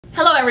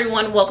Hello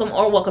everyone,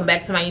 welcome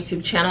back to my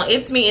YouTube channel.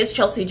 It's me, it's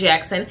Chelsea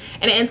Jackson,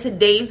 and in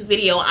today's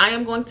video I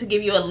am going to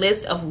give you a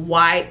list of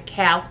wide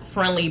calf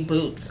friendly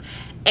boots.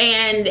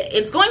 And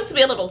it's going to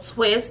be a little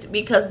twist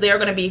because they're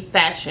going to be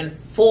fashion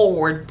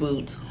forward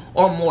boots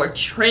or more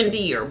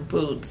trendier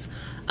boots.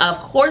 Of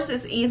course,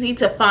 it's easy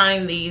to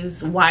find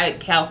these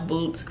wide calf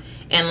boots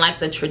and like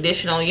the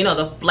traditional, you know,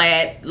 the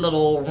flat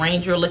little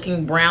ranger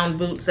looking brown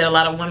boots that a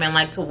lot of women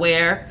like to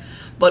wear.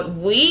 But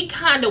we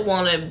kind of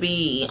want to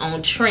be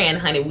on trend,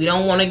 honey. We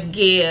don't want to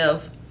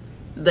give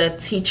the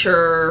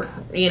teacher,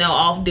 you know,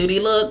 off-duty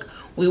look.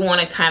 We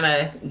want to kind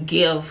of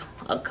give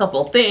a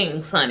couple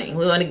things, honey.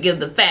 We want to give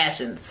the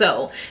fashion.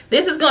 So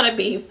this is going to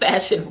be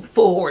fashion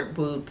forward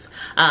boots.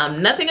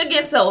 Nothing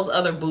against those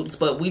other boots,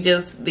 but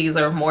these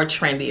are more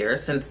trendier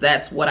since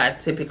that's what I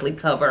typically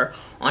cover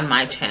on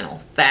my channel.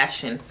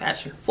 Fashion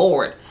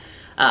forward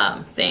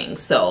things.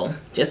 So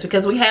just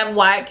because we have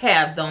wide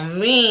calves don't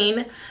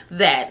mean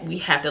that we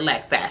have to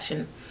lack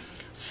fashion.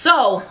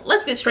 So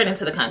let's get straight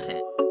into the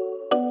content.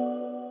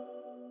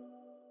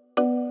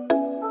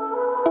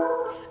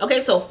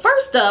 Okay, so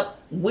first up,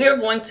 we're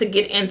going to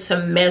get into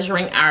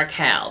measuring our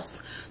calves.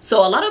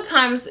 So a lot of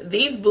times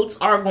these boots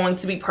are going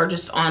to be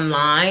purchased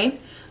online.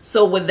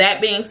 So with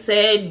that being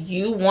said,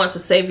 you want to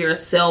save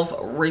yourself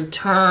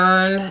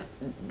returns,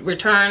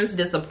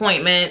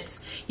 disappointments.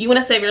 You want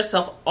to save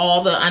yourself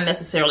all the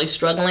unnecessarily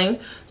struggling.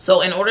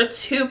 So in order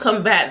to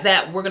combat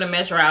that, we're going to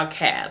measure our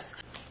calves.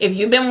 If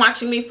you've been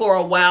watching me for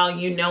a while,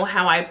 you know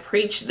how I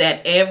preach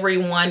that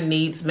everyone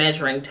needs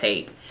measuring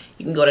tape.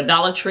 You can go to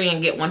Dollar Tree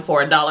and get one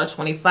for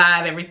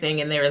 $1.25. Everything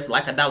in there is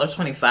like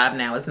 $1.25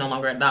 now. It's no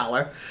longer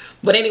 $1.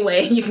 But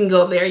anyway, you can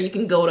go there. You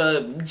can go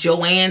to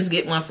Joann's,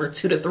 get one for $2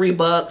 to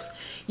 $3.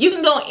 You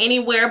can go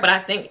anywhere, but I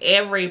think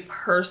every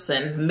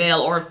person, male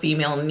or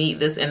female, need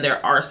this in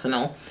their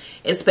arsenal,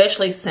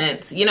 especially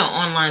since, you know,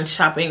 online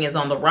shopping is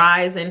on the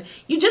rise and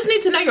you just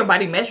need to know your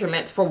body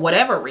measurements for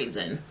whatever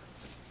reason.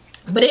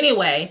 But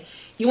anyway,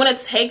 you want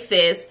to take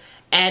this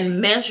and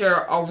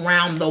measure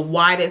around the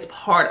widest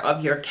part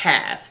of your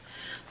calf.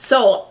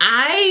 So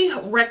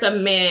I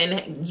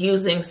recommend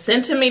using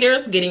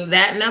centimeters, getting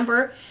that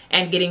number,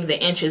 and getting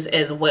the inches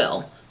as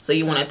well. So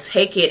you want to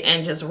take it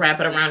and just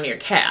wrap it around your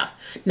calf.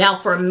 Now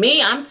for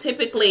me, I'm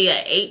typically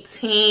at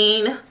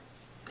 18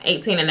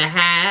 and a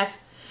half,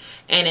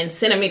 and in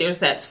centimeters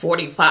that's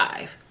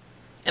 45.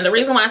 And the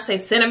reason why I say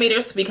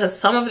centimeters is because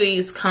some of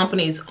these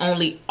companies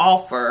only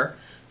offer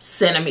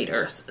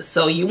centimeters.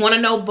 So you want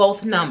to know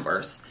both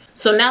numbers.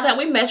 So now that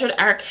we measured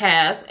our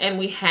calves and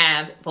we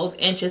have both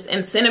inches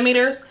and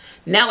centimeters,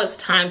 now it's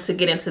time to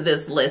get into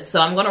this list. So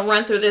I'm going to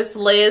run through this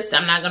list.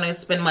 I'm not going to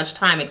spend much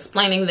time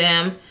explaining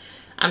them.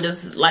 I'm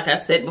just, like I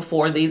said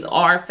before, these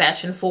are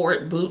fashion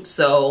forward boots.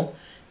 So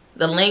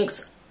the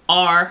links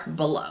are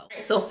below.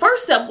 So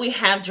first up, we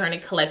have Journey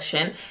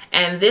Collection,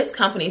 and this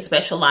company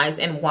specializes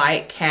in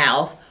wide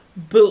calf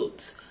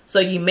boots. So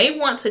you may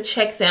want to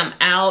check them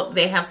out.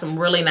 They have some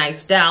really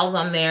nice styles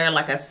on there.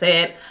 Like I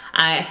said,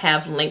 I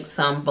have linked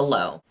some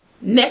below.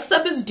 Next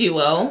up is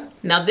Duo.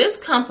 Now this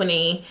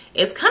company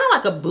is kind of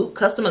like a boot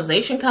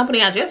customization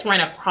company. I just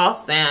ran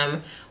across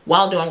them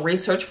while doing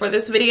research for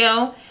this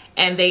video,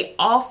 and they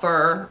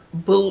offer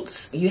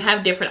boots. You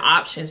have different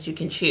options you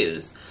can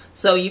choose.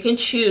 So you can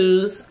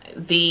choose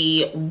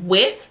the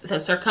width, the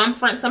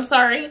circumference, I'm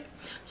sorry.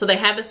 So they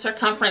have the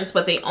circumference,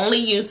 but they only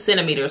use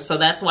centimeters. So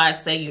that's why I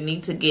say you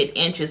need to get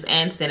inches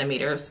and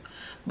centimeters.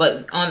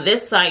 But on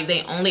this site,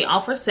 they only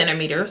offer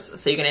centimeters.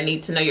 So you're going to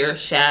need to know your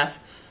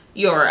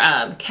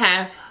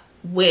calf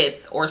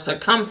width or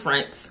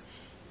circumference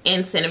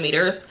in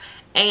centimeters.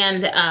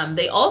 And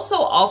they also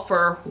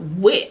offer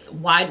width,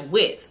 wide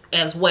width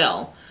as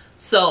well.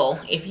 So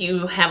if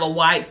you have a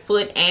wide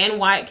foot and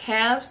wide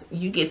calves,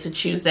 you get to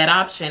choose that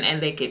option and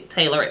they could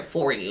tailor it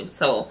for you.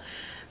 So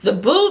the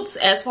boots,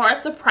 as far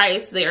as the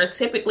price, they are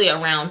typically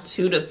around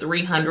 $200 to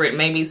 $300.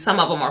 Maybe some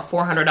of them are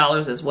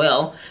 $400 as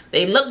well.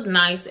 They look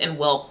nice and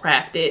well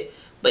crafted.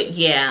 But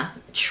yeah,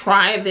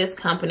 try this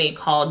company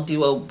called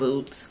Duo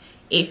Boots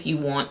if you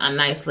want a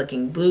nice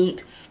looking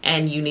boot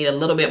and you need a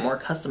little bit more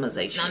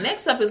customization. Now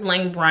next up is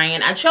Lane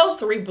Bryant. I chose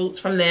 3 boots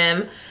from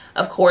them.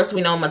 Of course,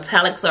 we know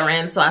metallics are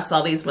in, so I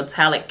saw these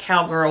metallic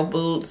cowgirl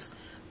boots,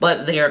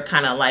 but they're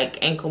kind of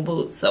like ankle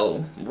boots,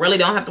 so really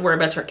don't have to worry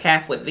about your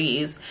calf with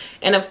these.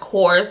 And of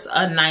course,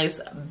 a nice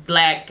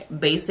black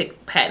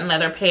basic patent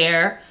leather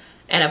pair.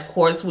 And of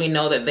course, we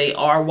know that they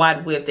are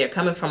wide width. They're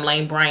coming from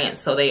Lane Bryant,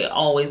 so they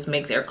always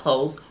make their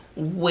clothes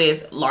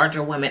with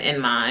larger women in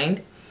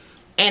mind.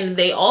 And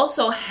they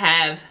also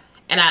have,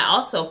 and I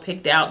also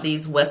picked out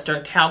these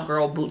Western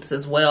cowgirl boots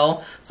as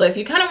well. So if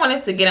you kind of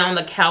wanted to get on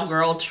the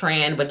cowgirl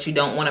trend, but you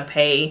don't want to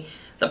pay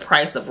the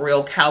price of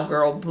real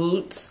cowgirl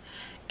boots,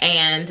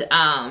 and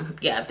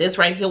yeah, this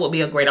right here will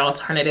be a great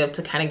alternative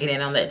to kind of get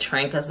in on that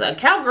trend, because a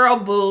cowgirl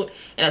boot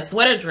and a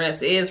sweater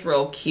dress is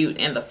real cute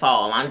in the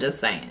fall. I'm just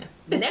saying.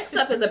 Next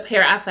up is a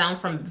pair I found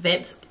from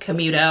Vince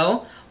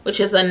Camuto, which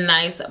is a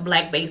nice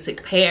black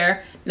basic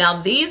pair.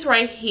 Now these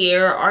right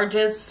here are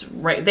just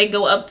right, they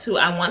go up to,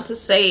 I want to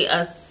say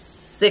a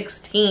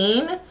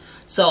 16.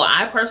 So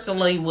I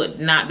personally would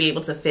not be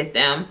able to fit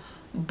them.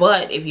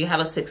 But if you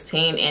have a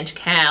 16-inch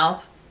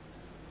calf,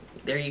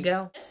 there you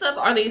go. Next up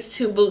are these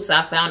two boots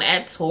I found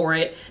at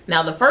Torrid.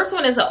 Now the first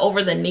one is an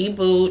over-the-knee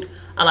boot.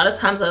 A lot of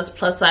times us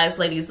plus size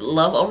ladies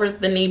love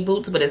over-the-knee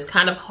boots, but it's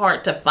kind of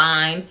hard to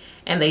find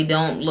and they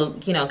don't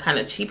look, you know, kind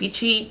of cheapy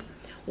cheap.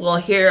 Well,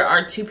 here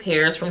are two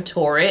pairs from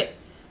Torrid.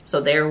 So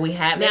there we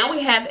have it. Now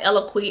we have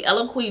Eloquii.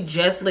 Eloquii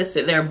just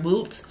listed their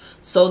boots,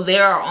 so they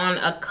are on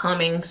a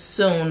coming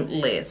soon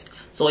list.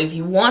 So if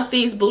you want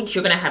these boots,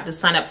 you're gonna have to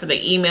sign up for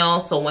the email,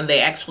 so when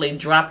they actually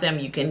drop them,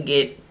 you can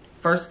get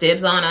first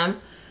dibs on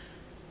them.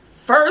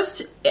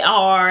 First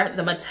are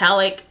the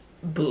metallic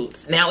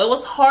boots. Now it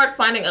was hard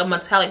finding a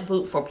metallic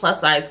boot for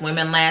plus size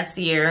women last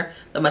year.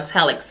 The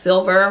metallic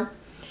silver.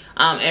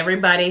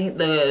 Everybody,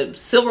 the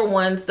silver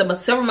ones, the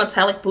silver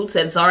metallic boots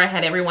at Zara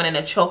had everyone in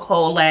a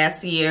chokehold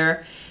last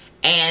year.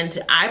 And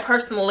I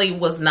personally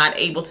was not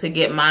able to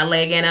get my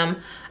leg in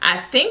them. I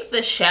think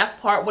the shaft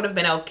part would have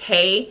been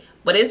okay,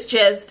 but it's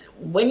just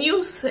when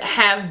you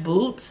have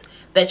boots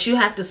that you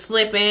have to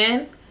slip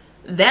in,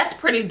 that's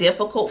pretty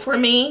difficult for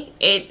me.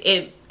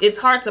 It's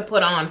hard to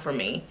put on for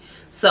me.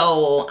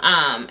 So,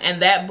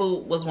 and that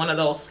boot was one of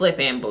those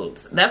slip-in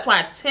boots. That's why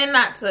I tend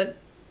not to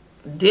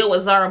deal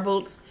with Zara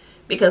boots,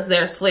 because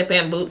they're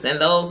slip-in boots, and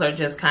those are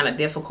just kind of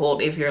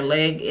difficult if your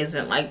leg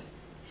isn't like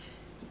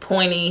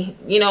pointy,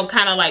 you know,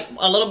 kind of like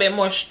a little bit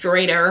more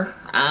straighter.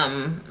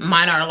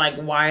 Mine are like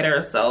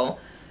wider, so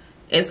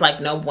it's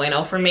like no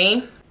bueno for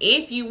me.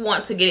 If you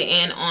want to get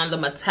in on the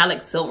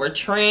metallic silver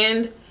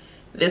trend,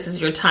 this is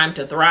your time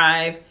to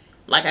thrive.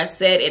 Like I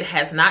said, it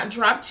has not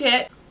dropped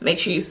yet. Make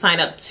sure you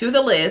sign up to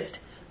the list,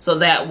 so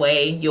that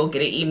way you'll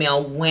get an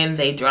email when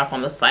they drop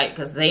on the site,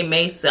 because they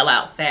may sell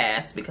out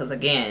fast, because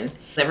again,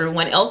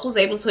 everyone else was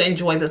able to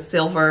enjoy the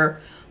silver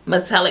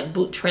metallic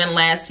boot trend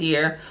last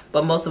year,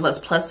 but most of us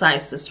plus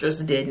size sisters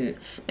didn't.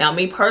 Now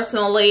me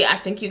personally, I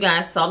think you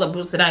guys saw the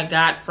boots that I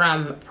got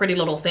from Pretty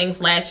Little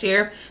Things last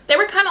year. They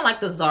were kind of like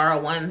the Zara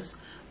ones,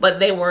 but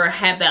they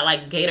had that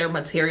like gator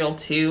material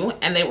too,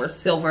 and they were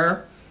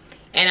silver,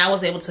 and I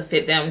was able to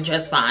fit them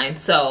just fine.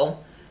 So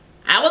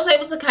I was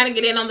able to kind of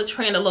get in on the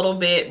trend a little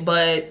bit,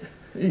 but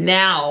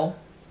now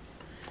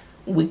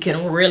we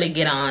can really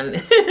get on.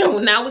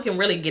 Now we can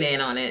really get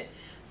in on it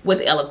with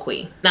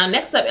Eloquii. Now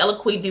next up,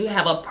 Eloquii do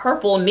have a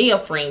purple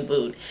neoprene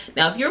boot.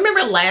 Now if you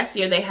remember last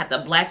year, they had the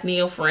black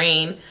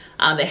neoprene,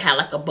 they had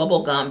like a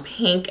bubblegum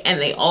pink,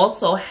 and they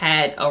also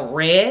had a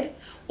red.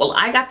 Well,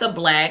 I got the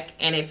black,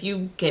 and if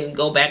you can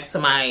go back to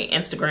my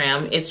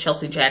Instagram, it's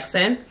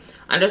itschelseajackson_.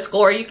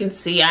 You can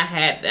see I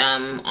had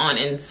them on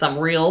in some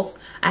reels.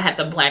 I had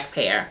the black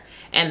pair,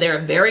 and they're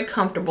very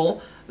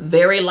comfortable,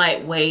 very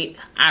lightweight.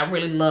 I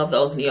really love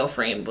those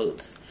neoprene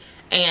boots.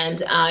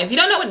 And if you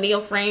don't know what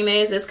neoprene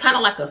is, it's kind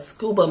of like a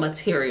scuba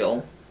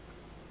material.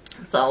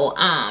 So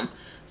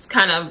it's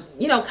kind of,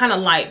 you know, kind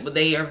of light, but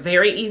they are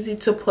very easy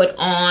to put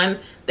on.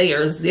 They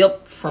are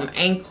zipped from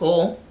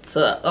ankle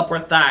to upper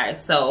thigh.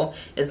 So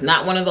it's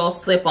not one of those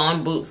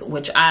slip-on boots,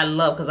 which I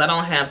love, because I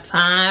don't have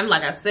time.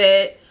 Like I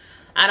said,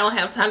 I don't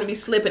have time to be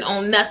slipping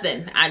on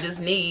nothing. I just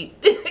need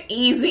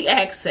easy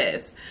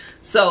access.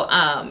 So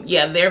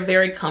yeah, they're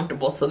very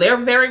comfortable. So they're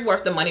very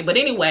worth the money. But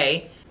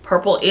anyway,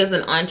 purple is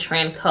an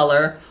on-trend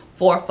color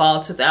for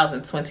fall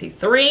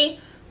 2023.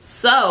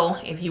 So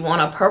if you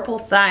want a purple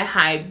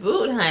thigh-high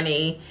boot,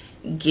 honey,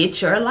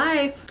 get your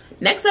life.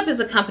 Next up is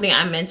a company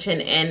I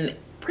mentioned in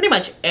pretty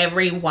much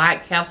every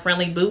wide calf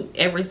friendly boot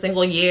every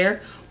single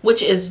year,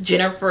 which is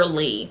Jennifer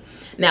Lee.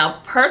 Now,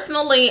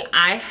 personally,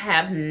 I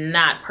have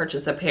not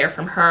purchased a pair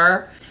from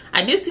her.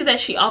 I do see that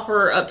she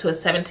offers up to a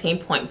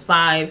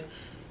 17.5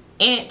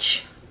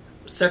 inch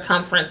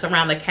circumference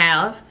around the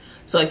calf.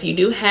 So if you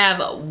do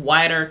have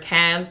wider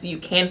calves, you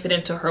can fit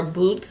into her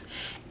boots.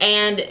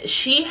 And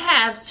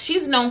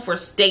she's known for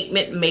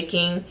statement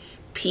making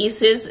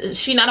pieces.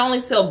 She not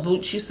only sells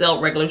boots, she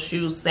sells regular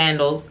shoes,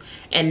 sandals,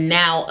 and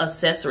now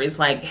accessories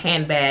like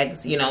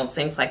handbags, you know,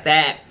 things like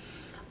that.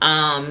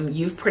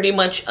 You've pretty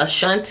much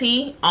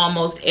Ashanti.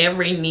 Almost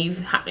every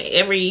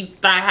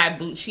thigh-high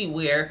boot she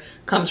wear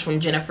comes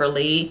from Jennifer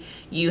Lee.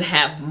 You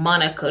have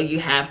Monica, you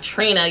have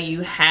Trina,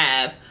 you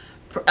have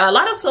a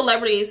lot of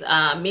celebrities,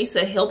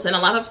 Misa Hilton, a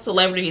lot of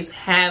celebrities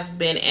have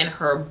been in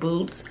her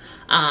boots.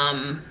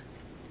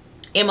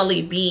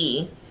 Emily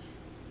B,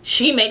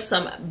 she makes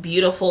some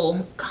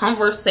beautiful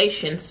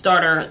conversation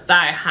starter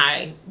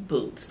thigh-high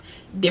boots.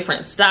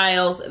 Different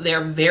styles.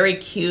 They're very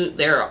cute.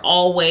 They're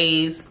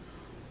always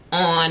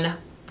on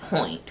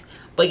point.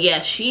 But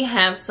yeah, she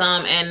has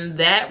some, and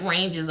that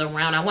ranges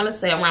around, I want to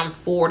say around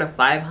 400 to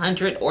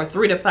 500 or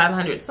 300 to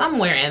 500,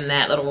 somewhere in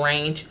that little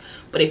range.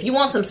 But if you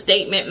want some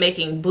statement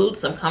making boots,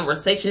 some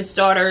conversation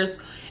starters,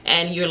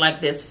 and you're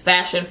like this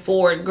fashion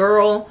forward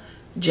girl,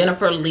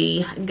 Jennifer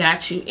Lee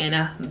got you in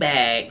a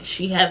bag.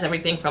 She has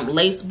everything from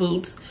lace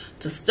boots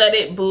to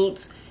studded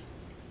boots,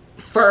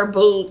 fur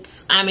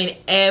boots. I mean,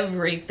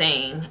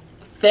 everything.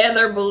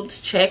 feather boots,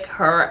 check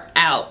her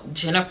out,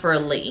 Jennifer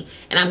Lee.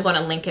 And I'm going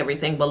to link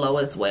everything below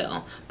as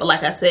well. But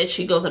like I said,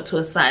 she goes up to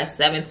a size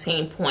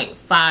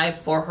 17.5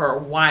 for her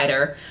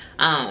wider.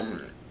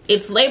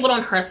 It's labeled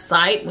on her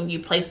site. When you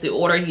place the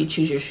order, you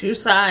choose your shoe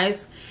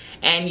size,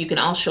 and you can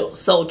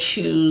also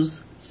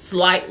choose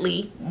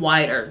slightly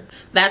wider.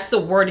 That's the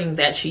wording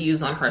that she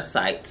used on her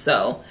site.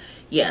 So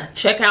yeah,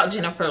 check out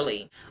Jennifer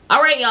Lee.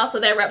 All right, y'all, so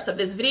that wraps up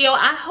this video.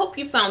 I hope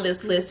you found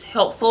this list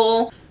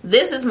helpful.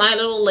 This is my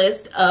little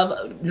list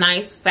of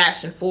nice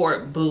fashion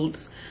forward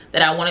boots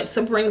that I wanted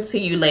to bring to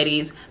you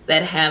ladies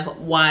that have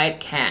wide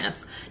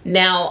calves.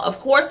 Now, of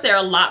course, there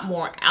are a lot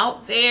more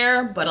out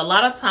there, but a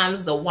lot of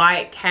times the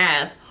wide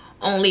calf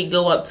only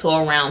go up to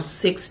around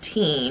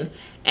 16.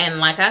 And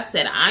like I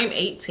said, I'm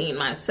 18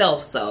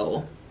 myself,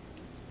 so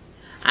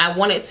I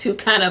wanted to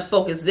kind of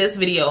focus this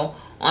video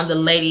on the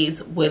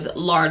ladies with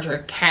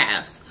larger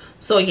calves.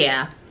 So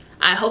yeah,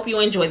 I hope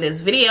you enjoyed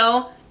this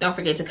video. Don't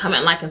forget to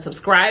comment, like, and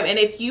subscribe. And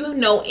if you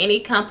know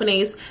any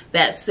companies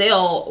that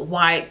sell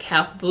wide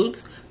calf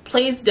boots,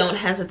 please don't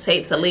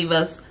hesitate to leave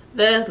us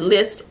the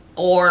list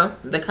or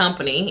the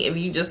company. If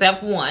you just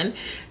have one,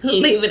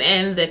 leave it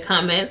in the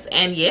comments.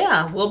 And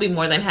yeah, we'll be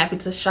more than happy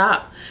to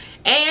shop.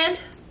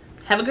 And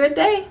have a good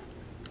day.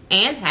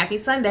 And happy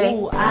Sunday.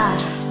 Ooh,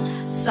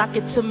 sock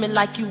it to me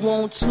like you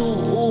want to.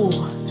 Ooh,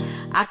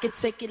 I can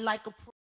take it like a pro.